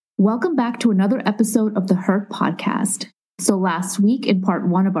Welcome back to another episode of the Hurt Podcast. So last week, in part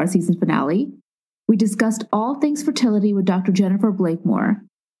 1 of our season finale, we discussed all things fertility with Dr. Jennifer Blakemore,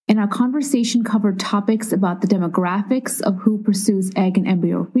 and our conversation covered topics about the demographics of who pursues egg and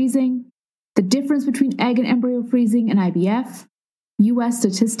embryo freezing, the difference between egg and embryo freezing and IVF, U.S.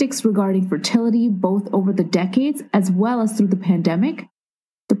 statistics regarding fertility both over the decades as well as through the pandemic,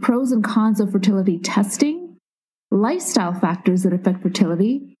 the pros and cons of fertility testing, lifestyle factors that affect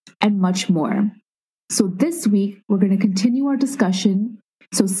fertility, and much more. So this week, we're going to continue our discussion,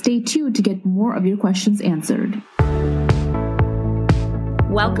 so stay tuned to get more of your questions answered.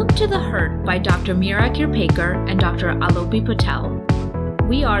 Welcome to The Hurt by Dr. Meera Kirpekar and Dr. Alopi Patel.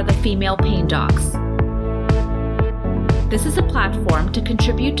 We are the Female Pain Docs. This is a platform to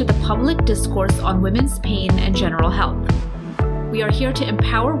contribute to the public discourse on women's pain and general health. We are here to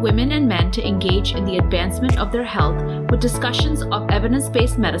empower women and men to engage in the advancement of their health with discussions of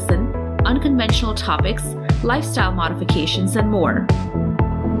evidence-based medicine, unconventional topics, lifestyle modifications, and more.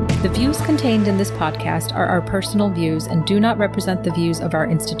 The views contained in this podcast are our personal views and do not represent the views of our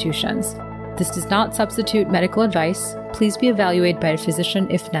institutions. This does not substitute medical advice. Please be evaluated by a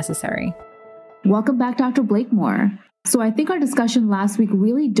physician if necessary. Welcome back, Dr. Blakemore. So I think our discussion last week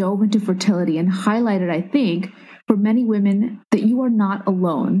really dove into fertility and highlighted, I think, for many women that you are not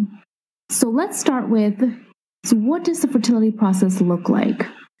alone. So let's start with, so what does the fertility process look like?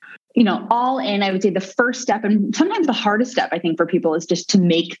 All in, I would say the first step, and sometimes the hardest step, I think, for people is just to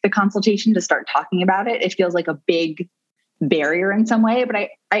make the consultation, to start talking about it. It feels like a big barrier in some way, but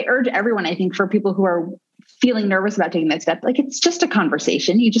I urge everyone, I think, for people who are feeling nervous about taking that step, like it's just a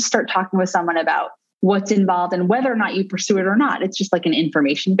conversation. You just start talking with someone about what's involved and whether or not you pursue it or not. It's just like an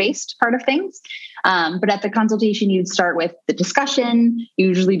information-based part of things. But at the consultation, you'd start with the discussion. You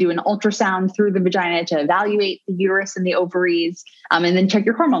usually do an ultrasound through the vagina to evaluate the uterus and the ovaries, and then check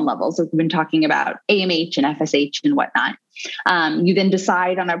your hormone levels. We've been talking about AMH and FSH and whatnot. You then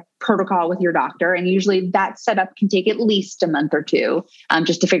decide on a protocol with your doctor, and usually that setup can take at least a month or two,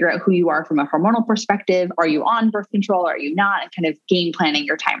 just to figure out who you are from a hormonal perspective. Are you on birth control? Are you not? And kind of game planning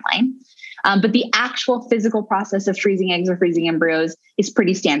your timeline. But the actual physical process of freezing eggs or freezing embryos is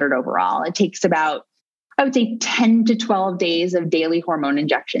pretty standard overall. It takes about, I would say, 10 to 12 days of daily hormone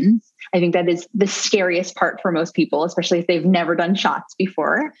injections. I think that is the scariest part for most people, especially if they've never done shots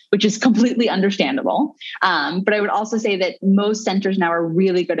before, which is completely understandable. But I would also say that most centers now are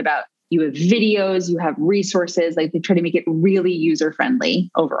really good about, you have videos, you have resources, like they try to make it really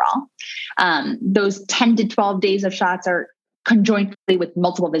user-friendly overall. Those 10 to 12 days of shots are conjointly with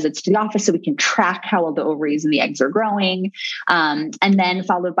multiple visits to the office, so we can track how well the ovaries and the eggs are growing, and then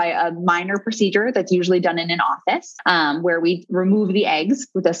followed by a minor procedure that's usually done in an office, where we remove the eggs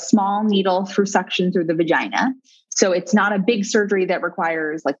with a small needle through suction through the vagina. So it's not a big surgery that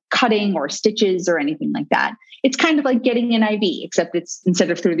requires like cutting or stitches or anything like that. It's kind of like getting an IV, except it's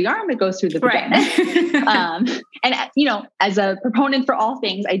instead of through the arm, it goes through the vagina. And as a proponent for all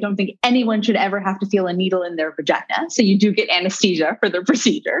things, I don't think anyone should ever have to feel a needle in their vagina. So you do get anesthesia for the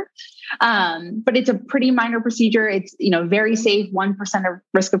procedure. But it's a pretty minor procedure. It's, very safe, 1% of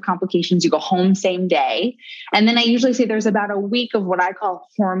risk of complications. You go home same day. And then I usually say there's about a week of what I call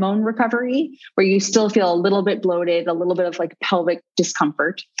hormone recovery, where you still feel a little bit bloated, a little bit of like pelvic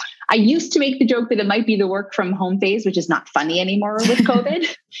discomfort. I used to make the joke that it might be the work from home phase, which is not funny anymore with COVID.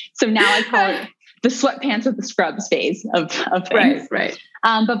 So now I call it the sweatpants with the scrubs phase of things. Right.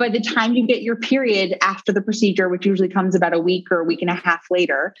 But by the time you get your period after the procedure, which usually comes about a week or a week and a half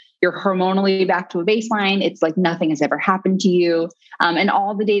later, you're hormonally back to a baseline. It's like nothing has ever happened to you. And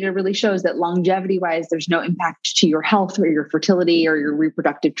all the data really shows that longevity-wise, there's no impact to your health or your fertility or your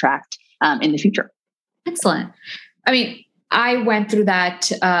reproductive tract in the future. Excellent. I mean, I went through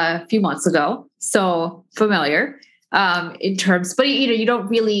that a few months ago, so familiar in terms, but you don't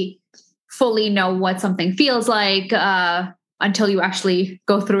really fully know what something feels like until you actually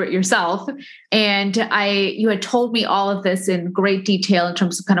go through it yourself. And you had told me all of this in great detail in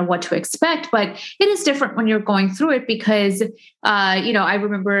terms of kind of what to expect, but it is different when you're going through it because, I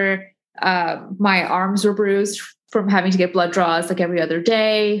remember my arms were bruised from having to get blood draws like every other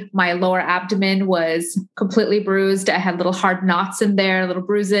day. My lower abdomen was completely bruised. I had little hard knots in there, little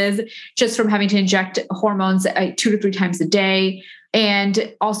bruises, just from having to inject hormones 2 to 3 times a day.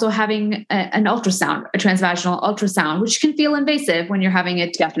 And also having an ultrasound, a transvaginal ultrasound, which can feel invasive when you're having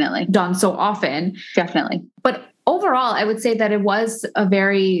it definitely done so often. Definitely. But overall, I would say that it was a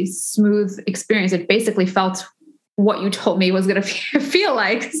very smooth experience. It basically felt what you told me was going to feel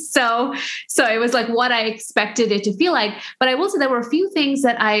like. So it was like what I expected it to feel like. But I will say there were a few things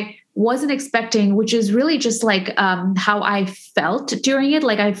that I wasn't expecting, which is really just like how I felt during it.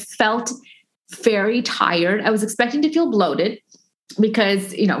 Like I felt very tired. I was expecting to feel bloated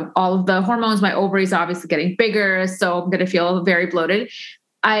because, all of the hormones, my ovaries are obviously getting bigger. So I'm going to feel very bloated.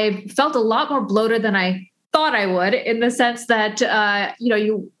 I felt a lot more bloated than I thought I would, in the sense that, a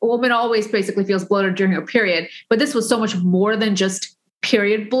woman always basically feels bloated during her period, but this was so much more than just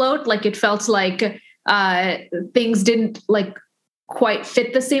period bloat. Like it felt like things didn't like quite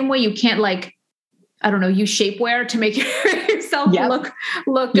fit the same way. You can't use shapewear to make yourself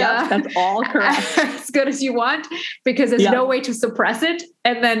look that's all correct. As good as you want, because there's no way to suppress it.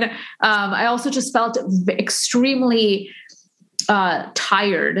 And then I also just felt extremely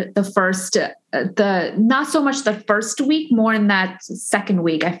tired not so much the first week, more in that second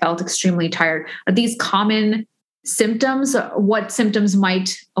week, I felt extremely tired. Are these common symptoms? What symptoms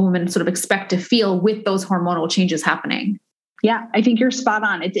might a woman sort of expect to feel with those hormonal changes happening? Yeah, I think you're spot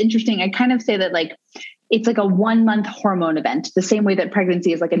on. It's interesting. I kind of say that it's like a 1 month hormone event, the same way that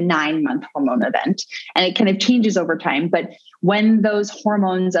pregnancy is like a 9-month hormone event. And it kind of changes over time. But when those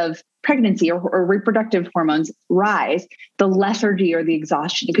hormones of pregnancy or reproductive hormones rise, the lethargy or the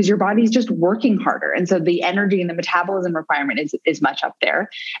exhaustion, because your body's just working harder. And so the energy and the metabolism requirement is much up there.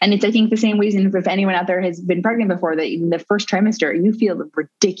 And it's, I think, the same reason if anyone out there has been pregnant before, that in the first trimester, you feel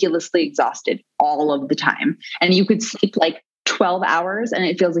ridiculously exhausted all of the time. And you could sleep 12 hours and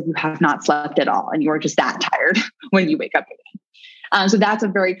it feels like you have not slept at all. And you're just that tired when you wake up again. So that's a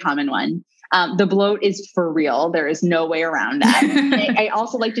very common one. The bloat is for real. There is no way around that. I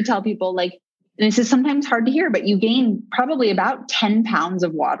also like to tell people, and this is sometimes hard to hear, but you gain probably about 10 pounds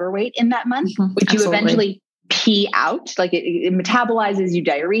of water weight in that month, which you eventually pee out. It metabolizes, you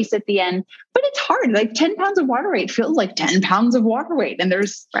diurese at the end, but it's hard. 10 pounds of water weight feels like 10 pounds of water weight. And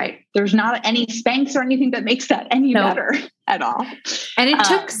there's not any Spanx or anything that makes that any better at all. And it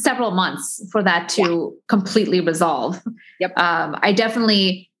took several months for that to completely resolve. Yep. I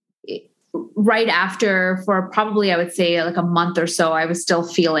definitely, right after, for probably, I would say a month or so, I was still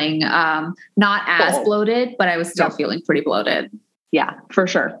feeling not as bloated, but I was still feeling pretty bloated. Yeah, for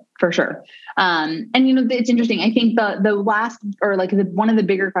sure. And it's interesting. I think the last, or one of the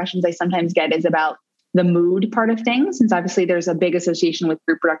bigger questions I sometimes get is about the mood part of things, since obviously there's a big association with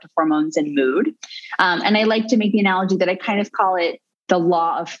reproductive hormones and mood. And I like to make the analogy that I kind of call it the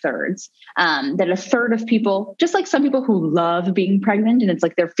law of thirds, that a third of people, just like some people who love being pregnant and it's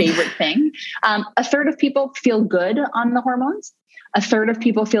like their favorite thing, a third of people feel good on the hormones. A third of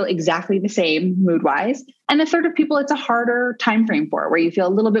people feel exactly the same mood-wise. And a third of people, it's a harder time frame for, where you feel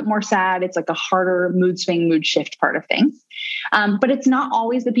a little bit more sad. It's like a harder mood swing, mood shift part of things. But it's not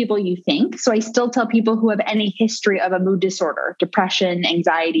always the people you think. So I still tell people who have any history of a mood disorder, depression,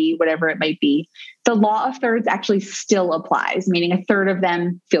 anxiety, whatever it might be, the law of thirds actually still applies, meaning a third of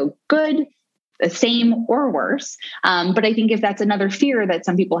them feel good, the same, or worse. But I think if that's another fear that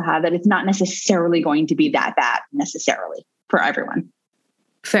some people have, that it's not necessarily going to be that bad necessarily for everyone.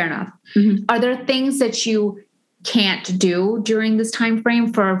 Fair enough. Mm-hmm. Are there things that you can't do during this time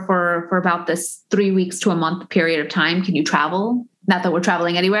frame for about this 3 weeks to a month period of time? Can you travel? Not that we're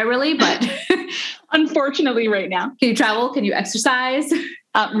traveling anywhere really, but unfortunately right now. Can you travel? Can you exercise?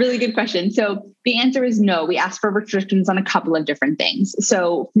 Really good question. So the answer is no. We ask for restrictions on a couple of different things.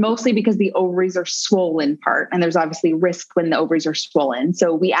 So mostly because the ovaries are swollen part, and there's obviously risk when the ovaries are swollen.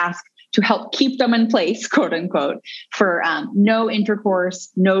 So we ask to help keep them in place, quote unquote, for no intercourse,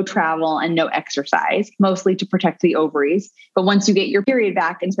 no travel, and no exercise, mostly to protect the ovaries. But once you get your period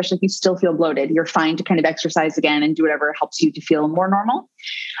back, and especially if you still feel bloated, you're fine to kind of exercise again and do whatever helps you to feel more normal.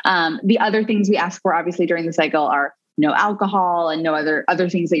 The other things we ask for, obviously, during the cycle are no alcohol and no other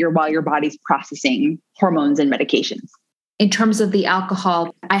things that while your body's processing hormones and medications. In terms of the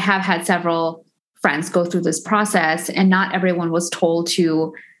alcohol, I have had several friends go through this process, and not everyone was told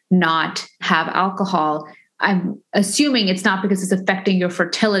to not have alcohol. I'm assuming it's not because it's affecting your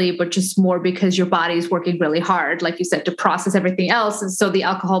fertility, but just more because your body is working really hard, like you said, to process everything else. And so the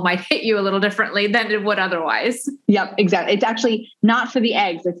alcohol might hit you a little differently than it would otherwise. Yep, exactly. It's actually not for the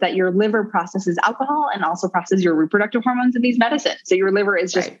eggs. It's that your liver processes alcohol and also processes your reproductive hormones in these medicines. So your liver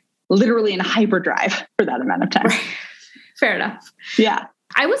is just literally in hyperdrive for that amount of time. Right. Fair enough. Yeah.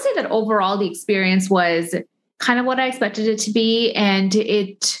 I would say that overall the experience was kind of what I expected it to be. And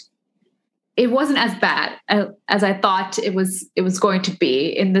it wasn't as bad as I thought it was going to be,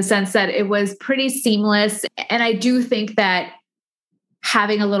 in the sense that it was pretty seamless. And I do think that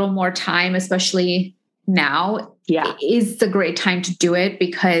having a little more time, especially now, is the great time to do it,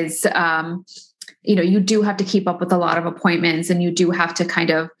 because, you do have to keep up with a lot of appointments, and you do have to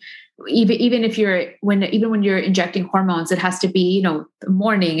kind of even when you're injecting hormones, it has to be,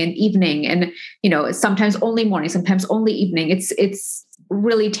 morning and evening, and, sometimes only morning, sometimes only evening. It's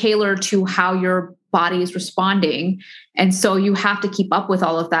really tailored to how your body is responding. And so you have to keep up with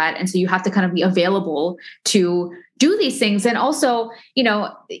all of that. And so you have to kind of be available to do these things. And also,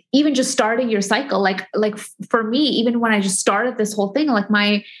 even just starting your cycle, like for me, even when I just started this whole thing, like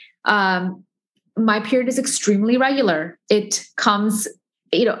my period is extremely regular. It comes,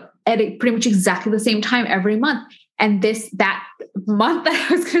 at pretty much exactly the same time every month. And that month that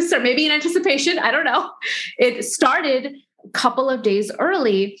I was going to start, maybe in anticipation, I don't know, it started a couple of days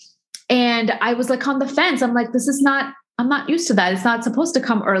early. And I was like on the fence. I'm like, I'm not used to that. It's not supposed to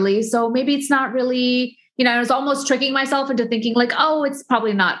come early. So maybe it's not really, I was almost tricking myself into thinking like, oh, it's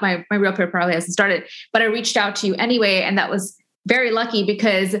probably not, my real period probably hasn't started. But I reached out to you anyway. And that was very lucky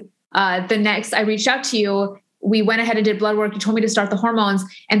because the next I reached out to you, we went ahead and did blood work. You told me to start the hormones.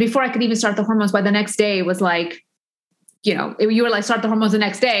 And before I could even start the hormones, by the next day it was like, you were like, start the hormones the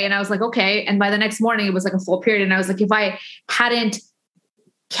next day. And I was like, okay. And by the next morning it was like a full period. And I was like, if I hadn't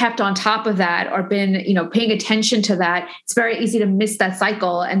kept on top of that or been, paying attention to that, it's very easy to miss that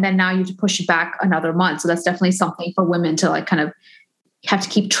cycle. And then now you have to push it back another month. So that's definitely something for women to like kind of have to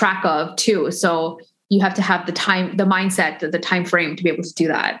keep track of too. So you have to have the mindset, the time frame to be able to do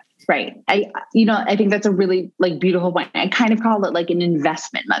that. Right. I think that's a really like beautiful point. I kind of call it like an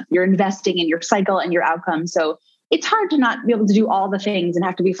investment month. You're investing in your cycle and your outcome. So it's hard to not be able to do all the things and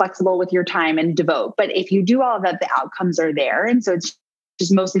have to be flexible with your time and devote. But if you do all of that, the outcomes are there. And so it's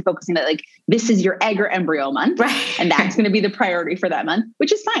just mostly focusing that like, this is your egg or embryo month. Right. And that's going to be the priority for that month,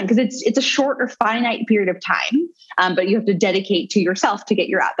 which is fine because it's a short or finite period of time. But you have to dedicate to yourself to get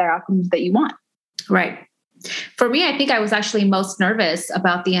the outcomes that you want. Right. For me, I think I was actually most nervous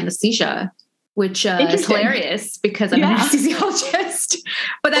about the anesthesia, which is hilarious because I'm an anesthesiologist.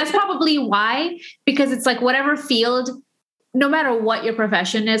 But that's probably why, because it's like whatever field, no matter what your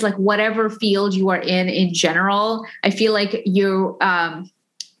profession is, like whatever field you are in general, I feel like you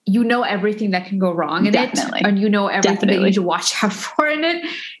know everything that can go wrong in it, and you know everything that you need to watch out for in it.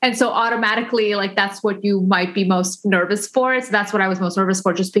 And so automatically, like that's what you might be most nervous for. So that's what I was most nervous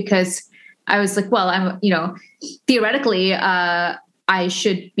for, just because I was like, well, I'm, theoretically, I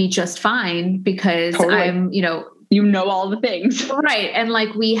should be just fine because I'm, all the things. Right. And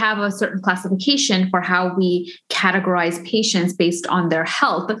like we have a certain classification for how we categorize patients based on their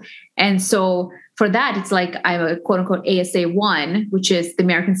health. And so for that, it's like I'm a quote unquote ASA1, which is the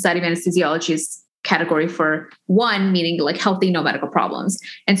American Society of Anesthesiology's category for 1, meaning like healthy, no medical problems.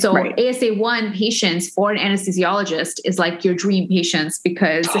 And so ASA1 patients for an anesthesiologist is like your dream patients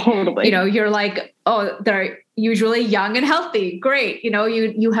because, you're like, oh, they're usually young and healthy. Great.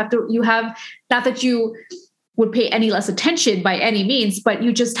 You have, not that you would pay any less attention by any means, but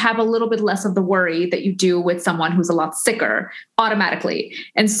you just have a little bit less of the worry that you do with someone who's a lot sicker automatically.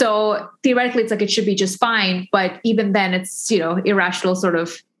 And so theoretically, it's like, it should be just fine. But even then it's, irrational sort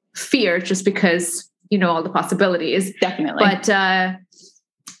of fear just because all the possibilities. Definitely. But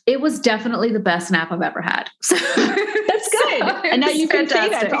it was definitely the best nap I've ever had. So, that's good. And now you can say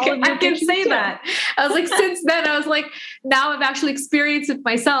that to all of your patients say too. That. I was like, since then, I was like, now I've actually experienced it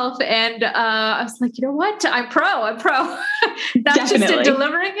myself. And I was like, you know what? I'm pro. Not just in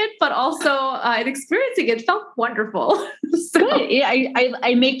delivering it, but also in experiencing it. It felt wonderful. So. Good. Yeah,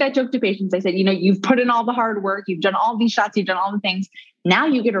 I make that joke to patients. I said, you've put in all the hard work. You've done all these shots. You've done all the things. Now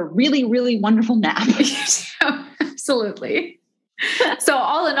you get a really, really wonderful nap. Absolutely. So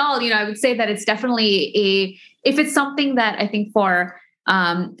all in all, I would say that it's definitely if it's something that I think for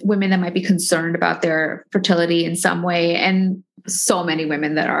women that might be concerned about their fertility in some way, and so many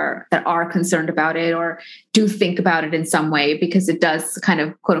women that are concerned about it or do think about it in some way, because it does kind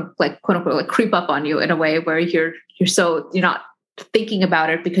of quote unquote like creep up on you in a way where you're not thinking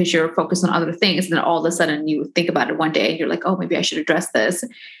about it because you're focused on other things. And then all of a sudden you think about it one day and you're like, oh, maybe I should address this.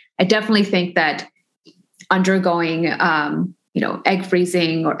 I definitely think that undergoing, egg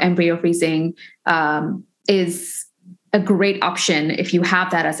freezing or embryo freezing is a great option if you have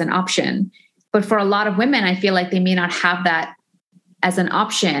that as an option. But for a lot of women, I feel like they may not have that as an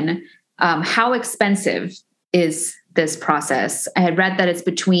option. How expensive is this process? I had read that it's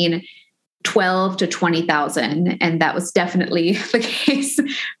between $12,000 to $20,000. And that was definitely the case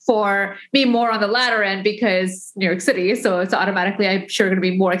for me, more on the latter end because New York City. So it's automatically, I'm sure, going to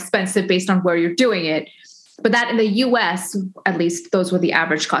be more expensive based on where you're doing it. But that in the US, at least those were the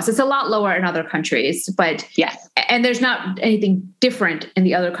average costs. It's a lot lower in other countries, but yes. And there's not anything different in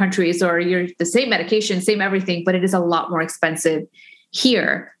the other countries, or you're the same medication, same everything, but it is a lot more expensive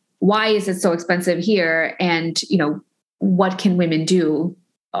here. Why is it so expensive here? And, what can women do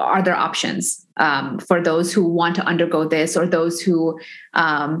are there options for those who want to undergo this, or those who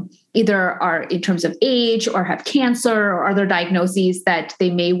either are in terms of age or have cancer or other diagnoses that they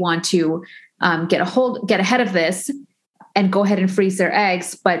may want to get ahead of this and go ahead and freeze their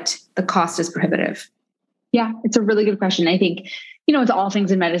eggs, but the cost is prohibitive? Yeah, it's a really good question. I think, it's all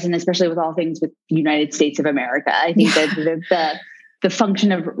things in medicine, especially with all things with the United States of America. I think that the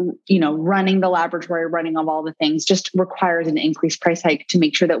function of, running the laboratory, running of all the things just requires an increased price hike to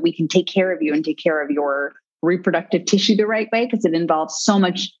make sure that we can take care of you and take care of your reproductive tissue the right way, because it involves so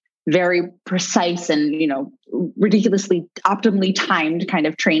much very precise and, ridiculously optimally timed kind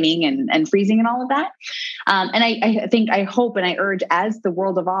of training and freezing and all of that. And I hope and I urge, as the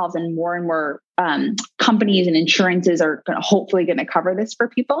world evolves and more companies and insurances are hopefully going to cover this for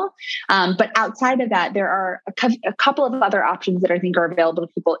people. But outside of that, there are a couple of other options that I think are available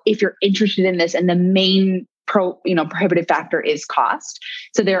to people if you're interested in this. And the main prohibitive factor is cost.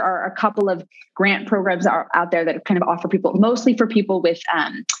 So there are a couple of grant programs out there that kind of offer people, mostly for people with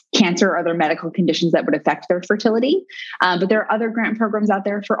cancer or other medical conditions that would affect their fertility. But there are other grant programs out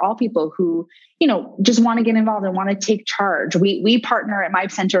there for all people who, just want to get involved and want to take charge. We partner at my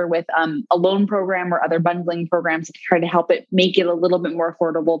center with a loan program or other bundling programs to try to help it make it a little bit more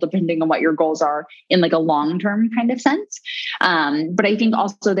affordable, depending on what your goals are in like a long-term kind of sense. But I think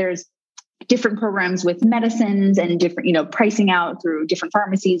also there's different programs with medicines and different, pricing out through different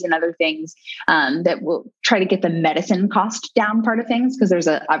pharmacies and other things that will try to get the medicine cost down part of things. Because there's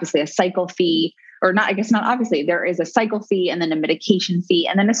obviously a cycle fee, or not, I guess not obviously, there is a cycle fee and then a medication fee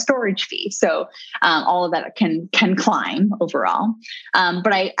and then a storage fee. So all of that can climb overall.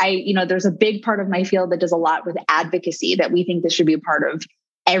 But I there's a big part of my field that does a lot with advocacy, that we think this should be a part of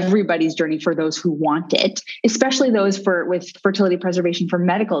everybody's journey for those who want it, especially those with fertility preservation for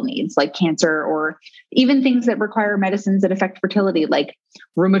medical needs like cancer, or even things that require medicines that affect fertility, like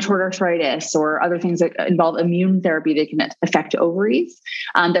rheumatoid arthritis or other things that involve immune therapy that can affect ovaries,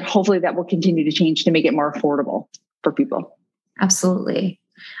 that hopefully that will continue to change to make it more affordable for people. Absolutely.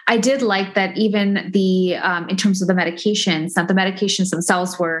 I did like that even in terms of the medications, that the medications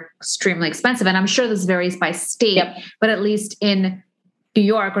themselves were extremely expensive. And I'm sure this varies by state, yep. But at least in New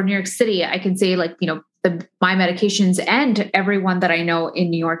York or New York City, I can say my medications and everyone that I know in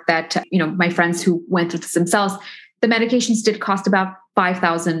New York that, my friends who went through this themselves, the medications did cost about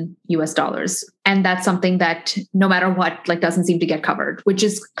 $5,000 US. And that's something that no matter what, doesn't seem to get covered, which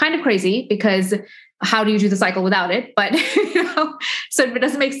is kind of crazy, because how do you do the cycle without it? But, so it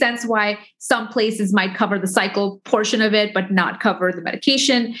doesn't make sense why some places might cover the cycle portion of it, but not cover the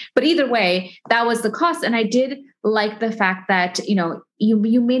medication. But either way, that was the cost. And I did like the fact that,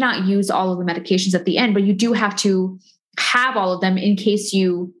 you may not use all of the medications at the end, but you do have to have all of them in case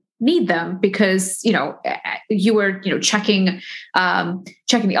you need them, because, you were, checking the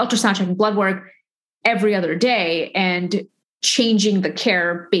ultrasound, checking blood work every other day and changing the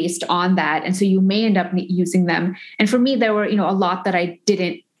care based on that. And so you may end up using them. And for me, there were, a lot that I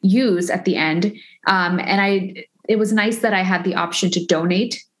didn't use at the end. It was nice that I had the option to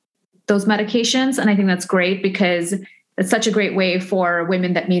donate those medications. And I think that's great, because it's such a great way for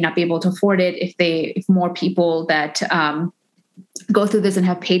women that may not be able to afford it. If more people that go through this and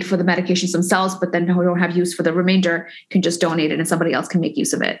have paid for the medications themselves, but then don't have use for the remainder, can just donate it and somebody else can make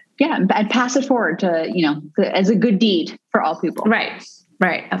use of it. Yeah. And pass it forward to, as a good deed for all people. Right.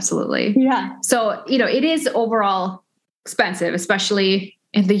 Absolutely. Yeah. So, it is overall expensive, especially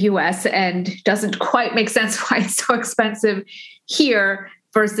in the US, and doesn't quite make sense why it's so expensive here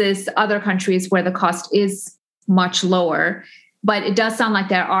versus other countries where the cost is much lower. But it does sound like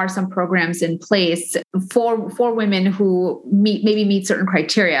there are some programs in place for women who meet certain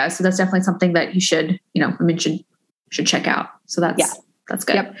criteria. So that's definitely something that you should check out. So that's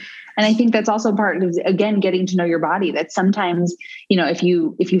good. Yep. And I think that's also part of, again, getting to know your body. That sometimes, if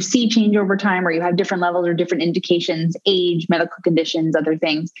you see change over time, or you have different levels or different indications, age, medical conditions, other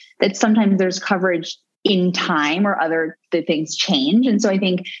things, that sometimes there's coverage in time or the things change. And so I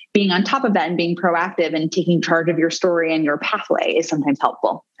think being on top of that and being proactive and taking charge of your story and your pathway is sometimes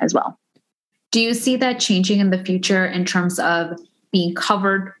helpful as well. Do you see that changing in the future in terms of being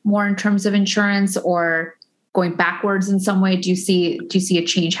covered more in terms of insurance, or going backwards in some way? Do you see a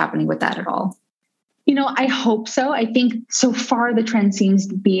change happening with that at all? I hope so. I think so far the trend seems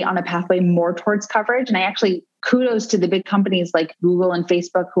to be on a pathway more towards coverage. And I actually kudos to the big companies like Google and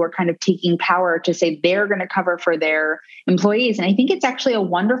Facebook, who are kind of taking power to say they're going to cover for their employees. And I think it's actually a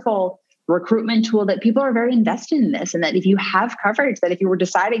wonderful recruitment tool that people are very invested in this. And that if you have coverage, that if you were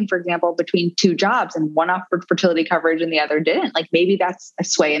deciding, for example, between two jobs and one offered fertility coverage and the other didn't, maybe that's a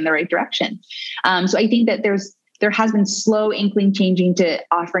sway in the right direction. So I think that there's there has been slow inkling changing to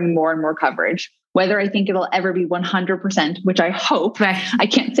offering more and more coverage. Whether I think it'll ever be 100%, which I hope, right. I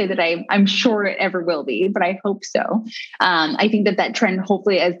can't say that I'm sure it ever will be, but I hope so. I think that trend,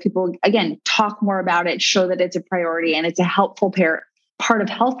 hopefully, as people, again, talk more about it, show that it's a priority and it's a helpful part of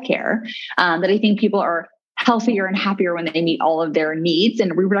healthcare, that I think people are healthier and happier when they meet all of their needs,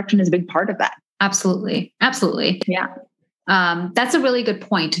 and reproduction is a big part of that. Absolutely. Absolutely. Yeah. That's a really good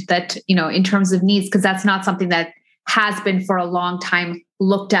point that, in terms of needs, because that's not something that has been for a long time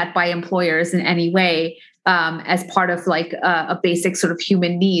looked at by employers in any way, as part of like a basic sort of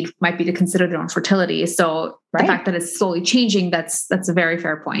human need might be to consider their own fertility. So the fact that it's slowly changing, that's a very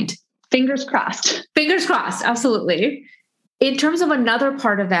fair point. Fingers crossed. Fingers crossed. Absolutely. In terms of another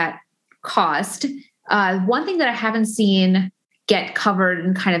part of that cost, one thing that I haven't seen get covered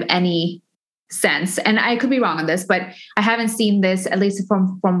in kind of any sense, and I could be wrong on this, but I haven't seen this, at least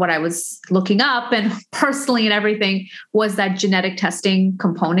from what I was looking up and personally and everything, was that genetic testing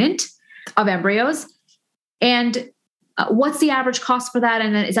component of embryos. And what's the average cost for that?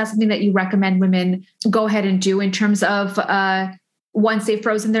 And is that something that you recommend women go ahead and do in terms of once they've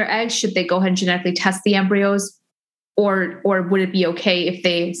frozen their eggs, should they go ahead and genetically test the embryos? Or would it be okay if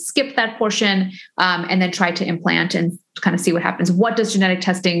they skip that portion and then try to implant and kind of see what happens? What does genetic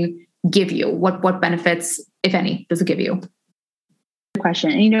testing give you? What benefits, if any, does it give you?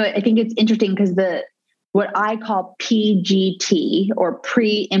 Question. And, I think it's interesting because what I call PGT, or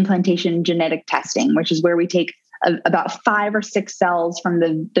pre-implantation genetic testing, which is where we take about 5 or 6 cells from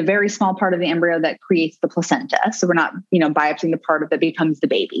the very small part of the embryo that creates the placenta. So we're not, biopsying the part that becomes the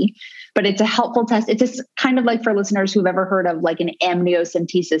baby, but it's a helpful test. It's just kind of like for listeners who've ever heard of like an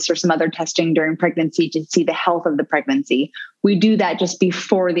amniocentesis or some other testing during pregnancy to see the health of the pregnancy. We do that just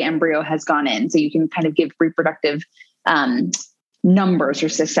before the embryo has gone in. So you can kind of give reproductive numbers or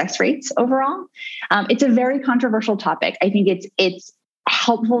success rates overall. It's a very controversial topic. I think it's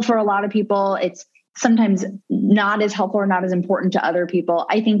helpful for a lot of people. It's sometimes not as helpful or not as important to other people.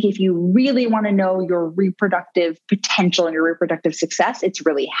 I think if you really want to know your reproductive potential and your reproductive success, it's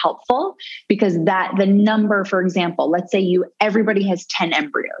really helpful because the number, for example, let's say everybody has 10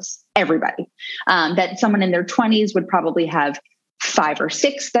 embryos, everybody, that someone in their 20s would probably have 5 or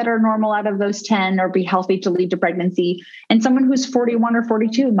 6 that are normal out of those 10 or be healthy to lead to pregnancy. And someone who's 41 or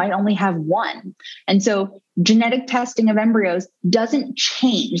 42 might only have 1. And so genetic testing of embryos doesn't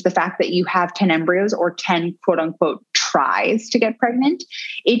change the fact that you have 10 embryos or 10 quote unquote tries to get pregnant.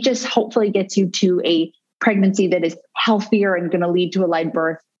 It just hopefully gets you to a pregnancy that is healthier and going to lead to a live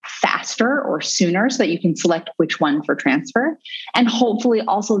birth faster or sooner so that you can select which one for transfer, and hopefully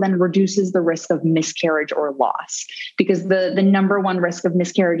also then reduces the risk of miscarriage or loss, because the number one risk of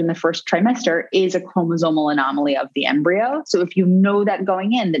miscarriage in the first trimester is a chromosomal anomaly of the embryo. So if you know that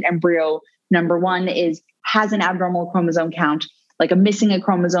going in, that embryo number 1 has an abnormal chromosome count, like missing a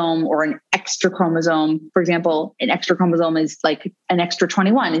chromosome or an extra chromosome. For example, an extra chromosome is like an extra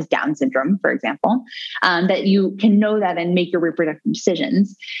 21 is Down syndrome, for example, that you can know that and make your reproductive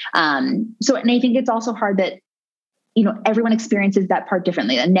decisions. And I think it's also hard that, everyone experiences that part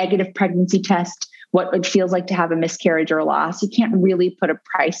differently. A negative pregnancy test, what it feels like to have a miscarriage or a loss, you can't really put a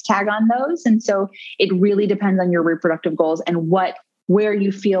price tag on those. And so it really depends on your reproductive goals and where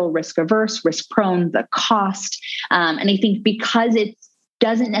you feel risk averse, risk prone, the cost. And I think because it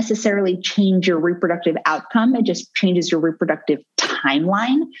doesn't necessarily change your reproductive outcome, it just changes your reproductive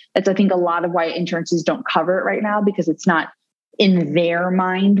timeline. That's, I think, a lot of why insurances don't cover it right now, because it's not in their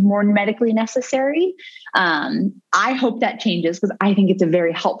mind more medically necessary. I hope that changes because I think it's a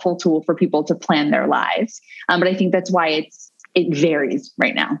very helpful tool for people to plan their lives. But I think that's why it varies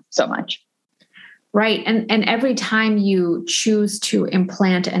right now so much. Right. And every time you choose to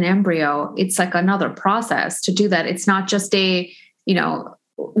implant an embryo, it's like another process to do that. It's not just a,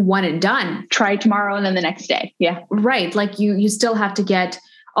 one and done. Try tomorrow and then the next day. Yeah. Right. Like you still have to get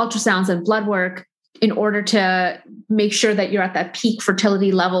ultrasounds and blood work in order to make sure that you're at that peak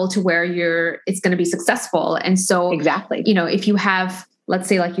fertility level to where it's going to be successful. And so exactly, if you have, let's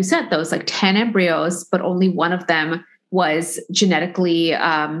say, like you said, those like 10 embryos, but only one of them was genetically,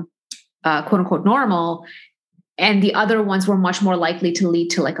 quote unquote normal, and the other ones were much more likely to lead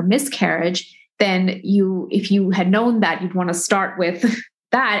to like a miscarriage, then if you had known that, you'd want to start with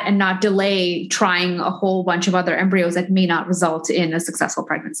that and not delay trying a whole bunch of other embryos that may not result in a successful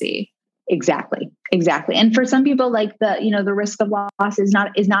pregnancy. Exactly. And for some people, like the risk of loss is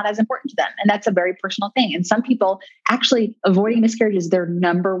not as important to them. And that's a very personal thing. And some people actually avoiding miscarriage is their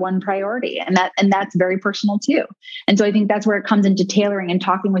number one priority. And that's very personal too. And so I think that's where it comes into tailoring and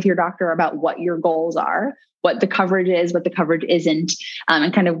talking with your doctor about what your goals are, what the coverage is, what the coverage isn't,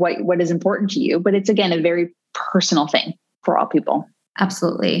 and kind of what is important to you. But it's, again, a very personal thing for all people.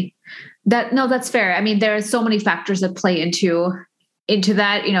 Absolutely. That's fair. I mean, there are so many factors that play into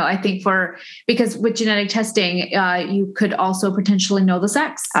that, I think because with genetic testing, you could also potentially know the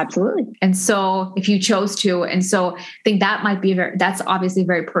sex. Absolutely. And so if you chose to, and so I think that might be that's obviously a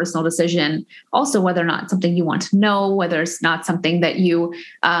very personal decision. Also, whether or not it's something you want to know, whether it's not something that you,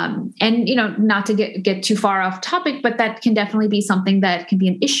 not to get too far off topic, but that can definitely be something that can be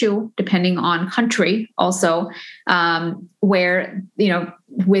an issue depending on country also, where,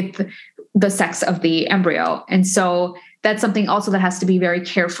 with the sex of the embryo. And so that's something also that has to be very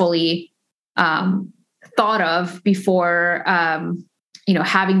carefully thought of before,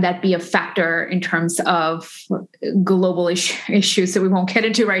 having that be a factor in terms of global issues that we won't get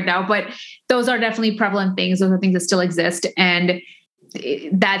into right now. But those are definitely prevalent things. Those are things that still exist. And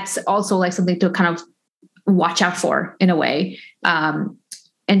that's also like something to kind of watch out for in a way.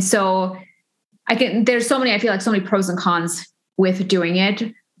 And so I feel like so many pros and cons with doing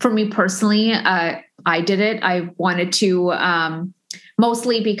it. For me personally, I did it. I wanted to,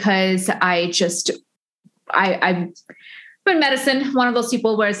 mostly because I'm in medicine, one of those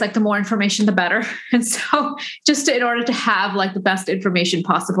people where it's like the more information, the better. And so just in order to have like the best information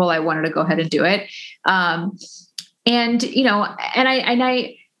possible, I wanted to go ahead and do it. And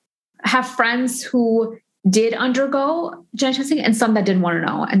I have friends who did undergo genetic testing and some that didn't want to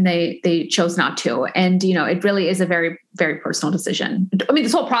know and they chose not to. And, it really is a very, very personal decision. I mean,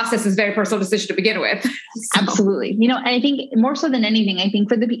 this whole process is a very personal decision to begin with. So. Absolutely. And I think more so than anything, I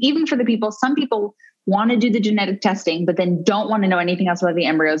think even for the people, some people want to do the genetic testing, but then don't want to know anything else about the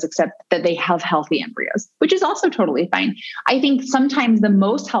embryos except that they have healthy embryos, which is also totally fine. I think sometimes the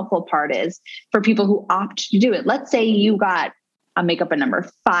most helpful part is for people who opt to do it. Let's say you got, I'll make up a number,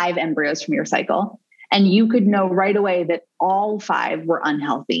 5 embryos from your cycle. And you could know right away that all 5 were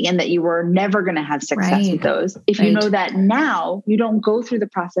unhealthy and that you were never going to have success with those. If you know that now, you don't go through the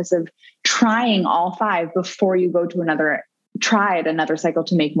process of trying all 5 before you go to try another cycle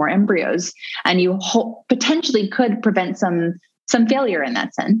to make more embryos. And you potentially could prevent some failure in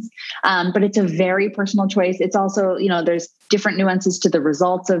that sense. But it's a very personal choice. It's also, there's different nuances to the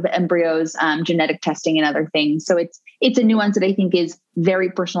results of embryos, genetic testing and other things. So it's a nuance that I think is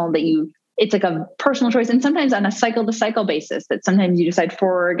very personal it's like a personal choice. And sometimes on a cycle to cycle basis that sometimes you decide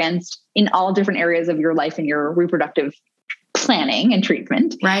for or against in all different areas of your life and your reproductive planning and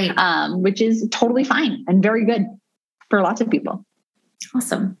treatment, right? Which is totally fine and very good for lots of people.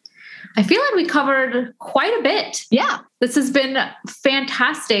 Awesome. I feel like we covered quite a bit. Yeah. This has been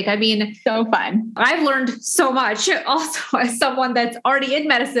fantastic. I mean, so fun. I've learned so much. Also, as someone that's already in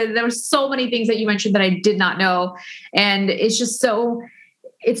medicine, there were so many things that you mentioned that I did not know. And it's just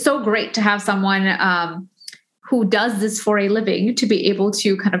it's so great to have someone who does this for a living to be able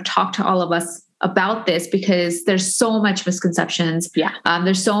to kind of talk to all of us about this, because there's so much misconceptions. Yeah.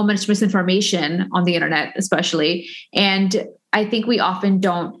 There's so much misinformation on the internet, especially. And I think we often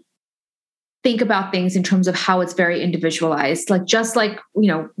don't think about things in terms of how it's very individualized. Just like,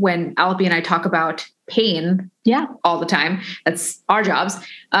 when Albie and I talk about pain all the time, that's our jobs.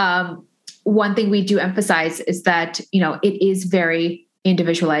 One thing we do emphasize is that, it is very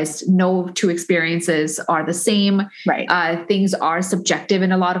individualized. No 2 experiences are the same. Right. Things are subjective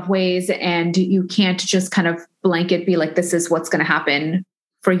in a lot of ways, and you can't just kind of blanket be like, this is what's going to happen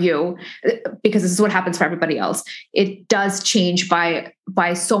for you, because this is what happens for everybody else. It does change by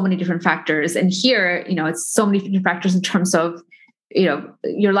so many different factors. And here, it's so many different factors in terms of,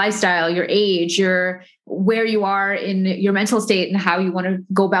 your lifestyle, your age, where you are in your mental state and how you want to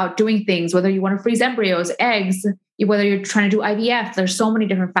go about doing things, whether you want to freeze embryos, eggs, whether you're trying to do IVF. There's so many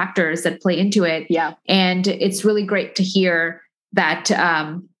different factors that play into it. Yeah. And it's really great to hear that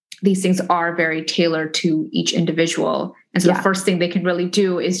these things are very tailored to each individual. And so the first thing they can really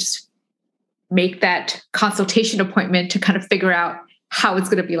do is just make that consultation appointment to kind of figure out how it's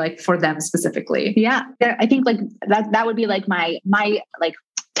going to be like for them specifically. Yeah. I think like that would be like my like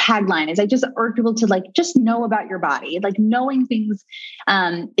tagline is I just urge people to like, just know about your body. Like knowing things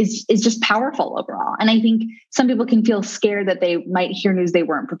is just powerful overall. And I think some people can feel scared that they might hear news they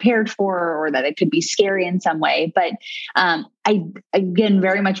weren't prepared for, or that it could be scary in some way. But I, again,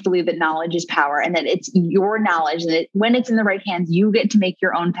 very much believe that knowledge is power, and that it's your knowledge, and that when it's in the right hands, you get to make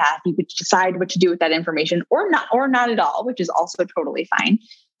your own path. You get to decide what to do with that information or not at all, which is also totally fine.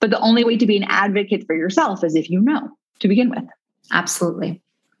 But the only way to be an advocate for yourself is if you know to begin with. Absolutely.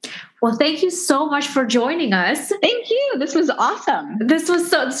 Well, thank you so much for joining us. Thank you. This was awesome. This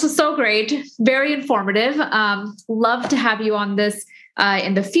was so great. Very informative. Love to have you on this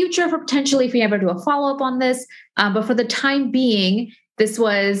in the future for potentially if we ever do a follow-up on this. But for the time being, this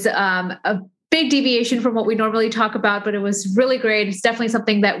was a big deviation from what we normally talk about, but it was really great. It's definitely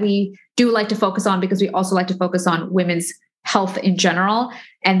something that we do like to focus on because we also like to focus on women's health in general.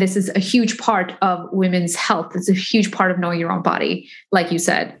 And this is a huge part of women's health. It's a huge part of knowing your own body, like you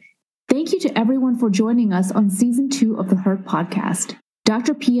said. Thank you to everyone for joining us on season 2 of the Hurt podcast.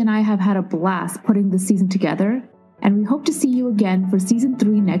 Dr. P and I have had a blast putting this season together, and we hope to see you again for season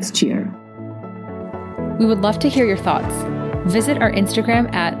 3 next year. We would love to hear your thoughts. Visit our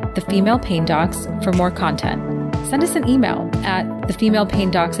Instagram at thefemalepaindocs for more content. Send us an email at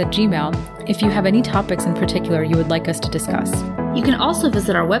thefemalepaindocs@gmail.com if you have any topics in particular you would like us to discuss. You can also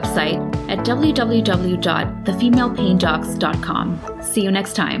visit our website at www.thefemalepaindocs.com. See you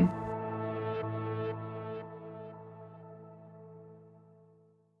next time.